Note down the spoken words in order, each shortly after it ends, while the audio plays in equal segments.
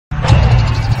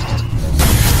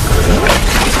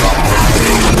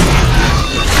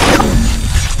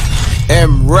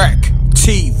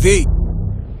MRecktv.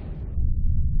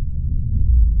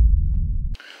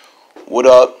 What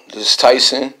up? This is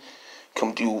Tyson.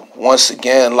 Come to you once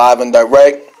again live and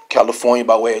direct, California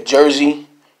by way of Jersey.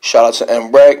 Shout out to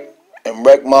M.Reck,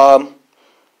 Reck Mobb,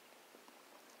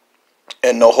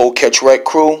 and the whole Catch Wreck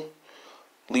crew.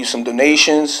 Leave some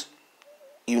donations,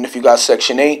 even if you got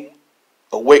Section 8,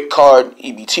 a WIC card,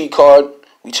 EBT card.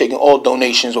 We taking all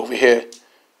donations over here.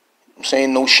 I'm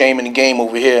saying no shame in the game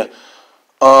over here.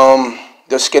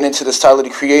 Let's get into this Tyler the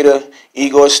Creator,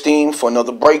 IGOR theme for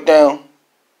another breakdown.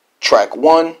 Track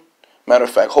 1. Matter of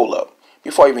fact, hold up.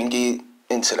 Before I even get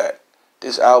into that,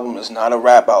 this album is not a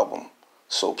rap album.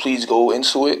 So please go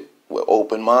into it with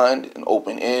open mind and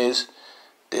open ears.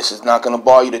 This is not going to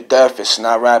bar you to death. It's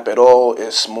not rap at all.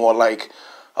 It's more like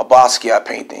a Basquiat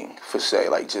painting, for say.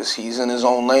 Like, just he's in his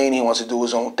own lane. He wants to do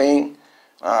his own thing.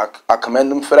 I commend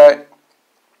him for that.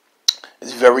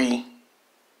 It's very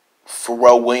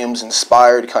Pharrell Williams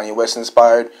inspired, Kanye West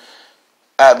inspired,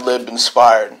 ad-lib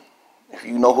inspired. If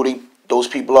you know who those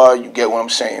people are, you get what I'm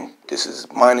saying. This is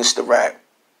minus the rap.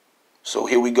 So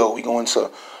here we go. We go into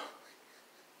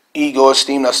IGOR's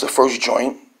theme. That's the first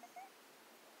joint.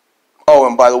 Oh,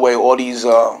 and by the way, all these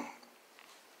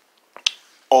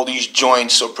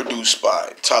joints are produced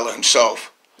by Tyler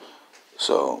himself.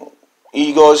 So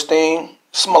IGOR's theme,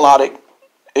 it's melodic.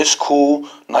 It's cool.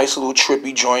 Nice little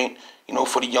trippy joint. You know,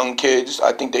 for the young kids.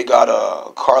 I think they got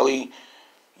Carly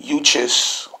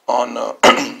Uchis on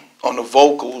on the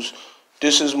vocals.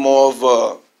 This is more of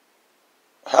a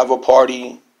have a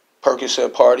party,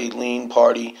 Percocet party, lean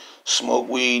party, smoke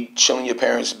weed, chill in your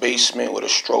parents' basement with a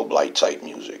strobe light type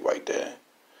music right there.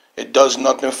 It does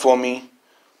nothing for me,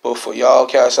 but for y'all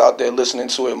cats out there listening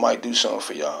to it, might do something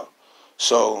for y'all.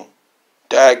 So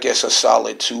that gets a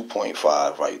solid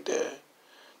 2.5 right there.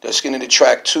 Let's get into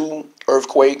track 2,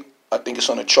 Earthquake. I think it's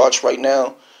on the charts right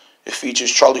now. It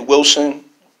features Charlie Wilson.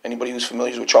 Anybody who's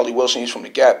familiar with Charlie Wilson, he's from the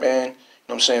Gap Band. You know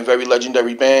what I'm saying? Very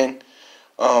legendary band.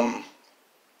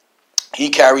 He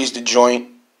carries the joint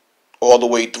all the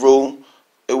way through.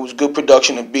 It was good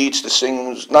production of beats. The singing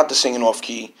was not the singing off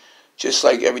key, just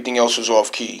like everything else was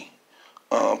off key.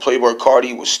 Playboi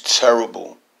Carti was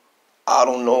terrible. I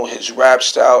don't know his rap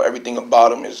style. Everything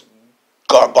about him is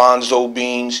garbanzo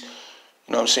beans.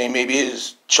 You know what I'm saying? Maybe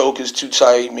his choke is too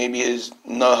tight. Maybe his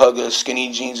nut hugger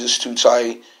skinny jeans is too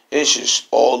tight. It's just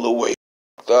all the way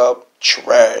up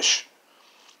trash.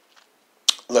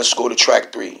 Let's go to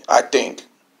track 3. I think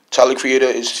Tyler Creator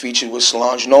is featured with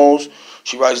Solange Knowles.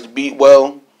 She rides the beat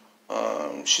well.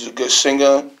 She's a good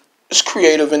singer. It's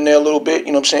creative in there a little bit.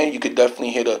 You know what I'm saying? You could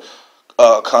definitely hit a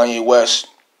Kanye West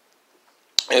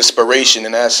inspiration,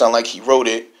 and that sound like he wrote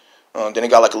it. Then it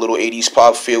got like a little 80s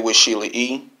pop feel with Sheila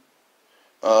E.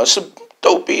 It's a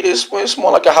dope beat. It's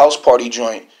more like a house party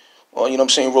joint. Well, you know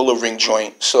what I'm saying? Roller ring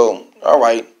joint. So,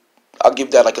 alright. I'll give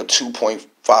that like a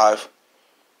 2.5.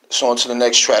 So on to the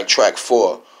next track, track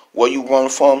 4. Where You Run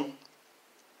From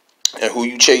and Who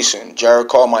You Chasing, Jared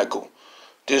Carmichael.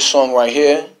 This song right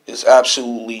here is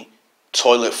absolutely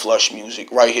toilet flush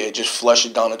music. Right here. Just flush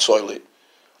it down the toilet.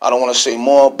 I don't want to say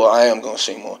more, but I am going to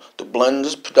say more. The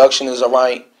blend's production is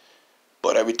alright,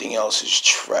 but everything else is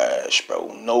trash, bro.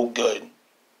 No good.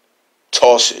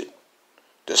 Toss it.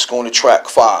 Let's go to track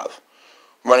 5.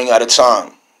 Running Out of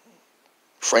Time.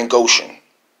 Frank Ocean.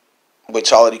 With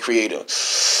Tyler the Creator.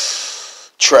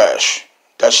 Trash.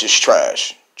 That's just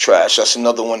trash. Trash. That's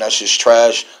another one that's just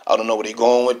trash. I don't know where they're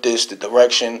going with this, the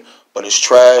direction, but it's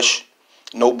trash.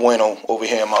 No bueno over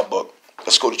here in my book.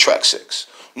 Let's go to track 6.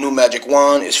 New Magic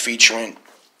Wand is featuring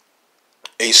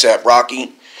A$AP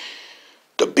Rocky.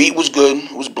 The beat was good.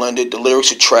 It was blended. The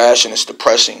lyrics are trash and it's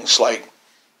depressing. It's like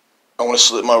I want to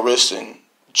slit my wrist and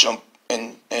jump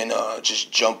and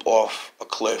just jump off a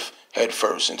cliff head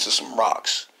first into some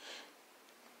rocks.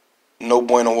 No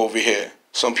bueno over here.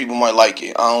 Some people might like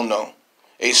it. I don't know.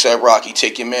 A$AP Rocky,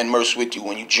 take your man Merce with you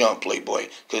when you jump, Playboy,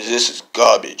 because this is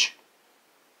garbage.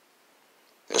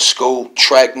 Let's go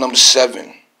track number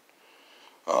 7.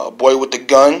 Boy with the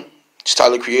Gun. It's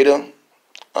Tyler Creator.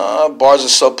 Bars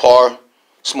are subpar.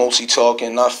 It's mostly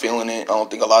talking, not feeling it. I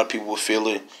don't think a lot of people will feel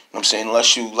it. You know what I'm saying?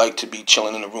 Unless you like to be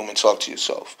chilling in the room and talk to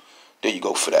yourself. There you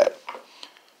go for that.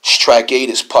 Track 8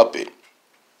 is Puppet.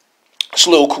 It's a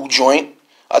little cool joint.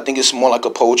 I think it's more like a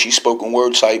poetry spoken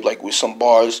word type, like with some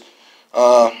bars.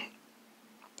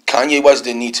 Kanye West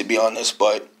didn't need to be on this,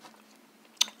 but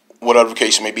whatever the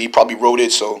case may be, he probably wrote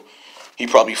it, so he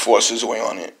probably forced his way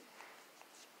on it.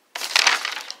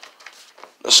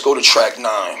 Let's go to track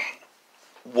 9.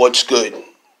 What's Good?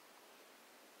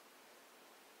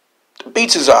 The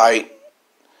beats is alright.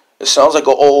 It sounds like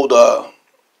an old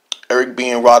Eric B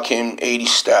and Rakim 80s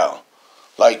style.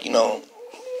 Like, you know,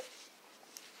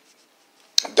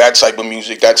 that type of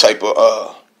music, that type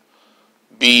of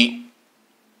beat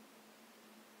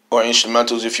or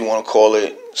instrumentals, if you want to call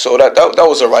it. So that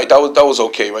was alright. That was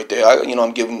okay right there.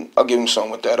 I'll give him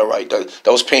something with that. Alright, that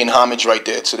was paying homage right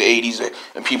there to the 80s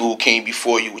and people who came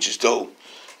before you, which is dope.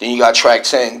 Then you got track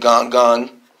 10, Gone Gone,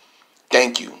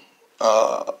 Thank You.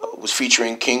 Was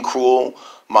featuring King Cruel,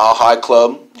 Mile High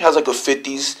Club. It has like a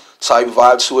 50s type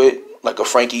vibe to it, like a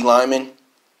Frankie Lyman.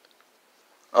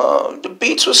 The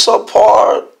beats were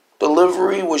subpar,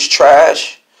 delivery was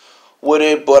trash with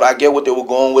it, but I get what they were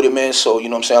going with it, man. So, you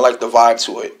know what I'm saying, I like the vibe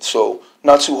to it. So,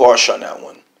 not too harsh on that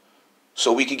one.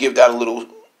 So, we could give that a little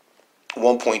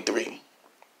 1.3.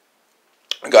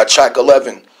 I got track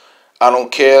 11, I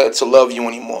Don't Care to Love You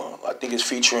Anymore. I think it's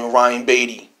featuring Ryan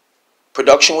Beatty.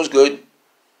 Production was good.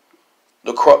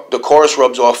 The chorus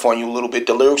rubs off on you a little bit.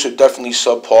 The lyrics are definitely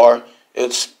subpar.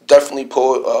 It's definitely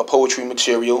poetry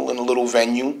material in a little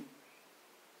venue.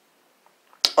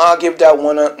 I'll give that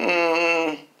one a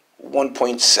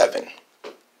 1.7.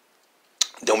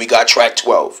 Then we got track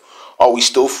 12, Are We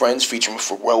Still Friends, featuring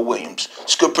Pharrell Williams.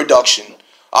 It's good production,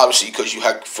 obviously, because you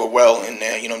had Pharrell in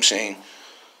there, you know what I'm saying?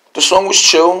 The song was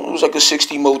chill. It was like a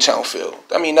 60 Motown feel.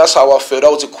 I mean, that's how I feel.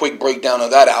 That was a quick breakdown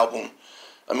of that album.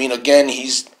 I mean, again,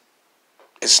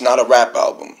 it's not a rap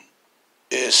album.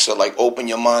 It's a, like, open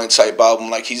your mind type album.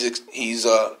 Like, he's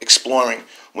exploring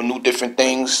with new different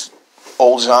things,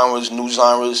 old genres, new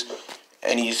genres,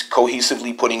 and he's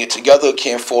cohesively putting it together.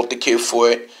 Can't fault the kid for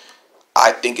it.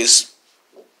 I think it's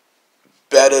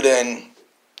better than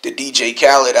the DJ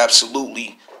Khaled,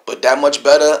 absolutely. But that much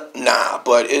better? Nah.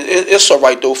 But it's all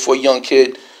right, though, for a young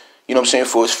kid. You know what I'm saying?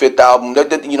 For his 5th album.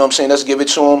 You know what I'm saying? Let's give it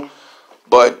to him.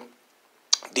 But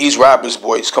these rappers,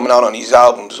 boys, coming out on these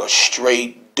albums are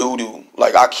straight doo-doo.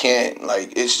 Like, I can't.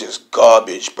 Like, it's just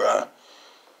garbage, bruh.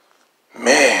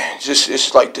 Man,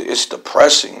 it's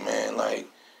depressing, man. Like,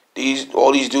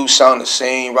 all these dudes sound the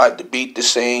same, ride the beat the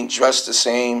same, dress the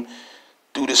same,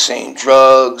 do the same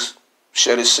drugs,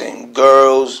 share the same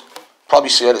girls, probably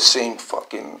share the same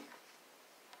fucking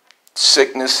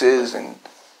sicknesses and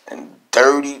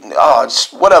dirty,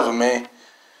 just whatever, man.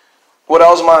 What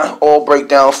else? My all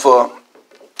breakdown for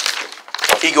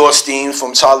IGOR Steam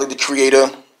from Tyler the Creator.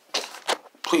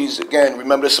 Please, again,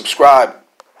 remember to subscribe.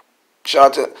 Shout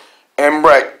out to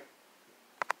M.Reck.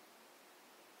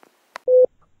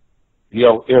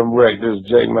 Yo, M.Reck, this is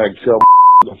J-Mac. Tell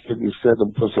the 50 Cent to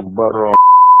put some butter on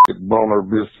boner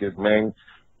biscuit, man.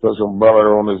 Put some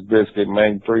butter on this biscuit,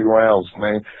 man. 3 rounds,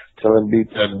 man. Tell him beat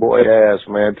that boy ass,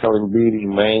 man. Tell him beat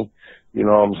him, man. You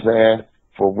know what I'm saying?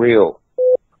 For real.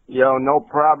 Yo, no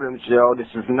problems, yo. This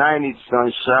is 90s,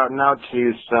 son. Shouting out to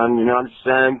you, son. You know what I'm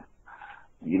saying?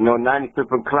 You know,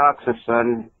 95th and Clarkson,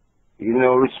 son. You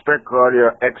know, respect all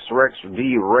your X-Rex,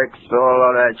 V-Rex, all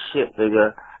of that shit,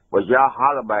 nigga. But y'all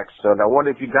holler back, son. I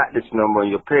wonder if you got this number on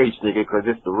your page, nigga, because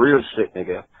it's the real shit,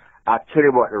 nigga. I tell you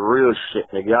about the real shit,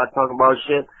 nigga. Y'all talking about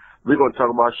shit? We're going to talk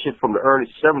about shit from the early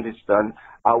 70s, son.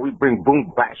 How we bring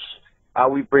boom bash. How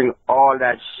we bring all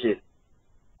that shit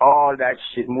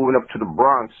moving up to the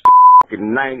Bronx. Fucking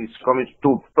 90s coming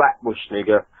through Flatbush,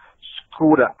 nigga.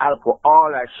 Scooter, Alpha,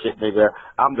 all that shit, nigga.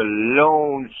 I'm the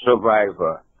lone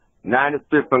survivor.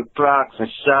 95th and Clarkson,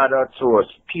 shout out to us.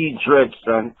 P-Dread,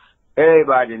 son.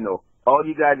 Everybody know. All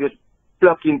you guys just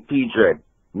plucking P-Dread.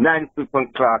 95th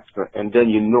and Clarkson, and then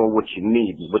you know what you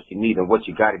need and what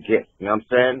you gotta get. You know what I'm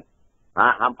saying?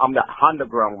 I'm the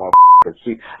underground motherfucker.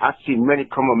 See, I see many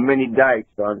come and many die,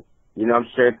 son. You know what I'm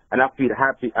saying? And I feel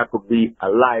happy I could be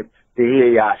alive to hear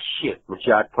y'all shit, what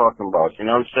y'all talking about. You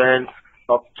know what I'm saying?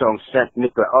 Uptown, St.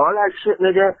 Nicholas, all that shit,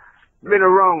 nigga. Been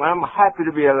around. I'm happy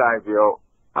to be alive, yo.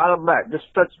 Holla back,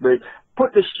 just touch base.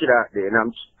 Put this shit out there, and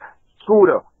I'm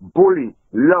Scooter, Bully,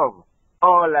 Love,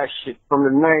 all that shit from the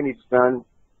 90s, son.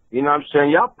 You know what I'm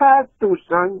saying? Y'all passed through,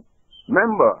 son.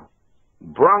 Remember,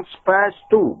 Bronx passed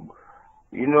through.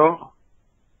 You know?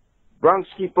 Bronx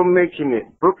keep on making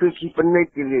it. Brooklyn keep on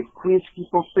making it. Queens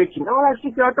keep on faking. All that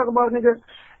shit y'all talk about, nigga,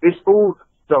 it's who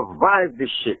survived this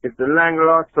shit. It's the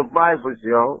long-lost survivors,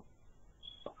 yo.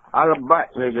 Holla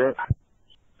back, nigga.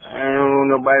 I don't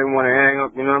know nobody want to hang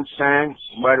up, you know what I'm saying?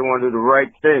 Nobody want to do the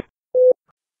right thing.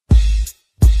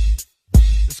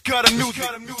 It's got a new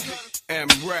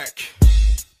M.Reck.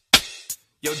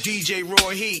 Yo, DJ Raw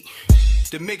Heat.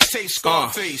 The mixtape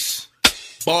Scarface.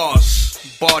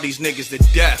 Bars. Bar these niggas to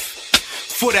death.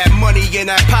 For that money and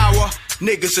that power,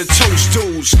 Niggas are toast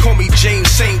dudes. Call me James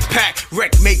St. Pack.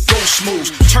 Reck make ghost moves.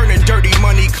 Turning dirty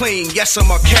money clean. Yes, I'm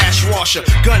a cash washer.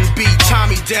 Gun beat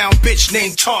Tommy down. Bitch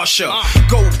named Tasha.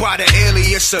 Go by the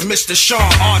alias of Mr. Sean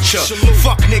Archer.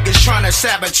 Fuck niggas trying to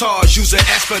sabotage. Using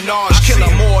espionage. Kill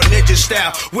 'em all ninja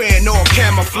style. Wearing all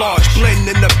camouflage. Blend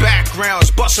in the backgrounds.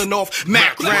 Busting off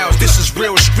Mac rounds. This is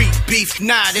real street beef.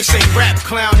 Nah, this ain't rap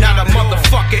clown. Not a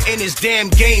motherfucker in his damn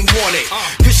game on it.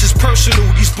 This is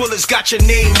personal. These bullets got your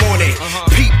name on it.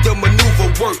 Peep the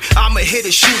maneuver work. I'ma hit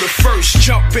a shooter first.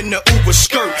 Jump in the Uber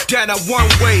skirt. Down a one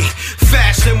way.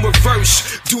 Fast in reverse.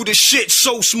 Do the shit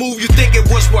so smooth you think it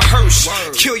was rehearsed.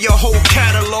 Kill your whole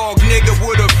catalog, nigga,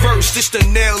 with a verse. This the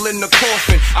nail in the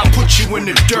coffin. I put you in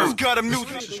the dirt.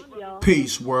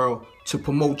 Peace, world. To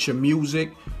promote your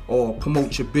music or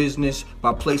promote your business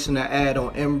by placing an ad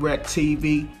on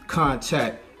MRecktv,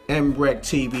 contact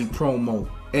MRecktv promo,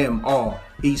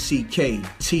 MRecktv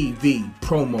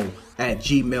promo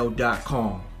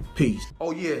 @gmail.com. Peace.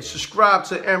 Oh yeah, subscribe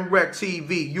to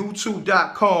MRecktv,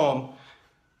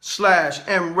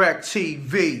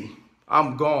 youtube.com/MRecktv.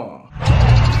 I'm gone.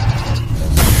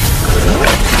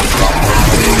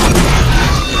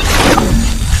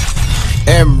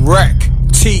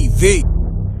 MRecktv.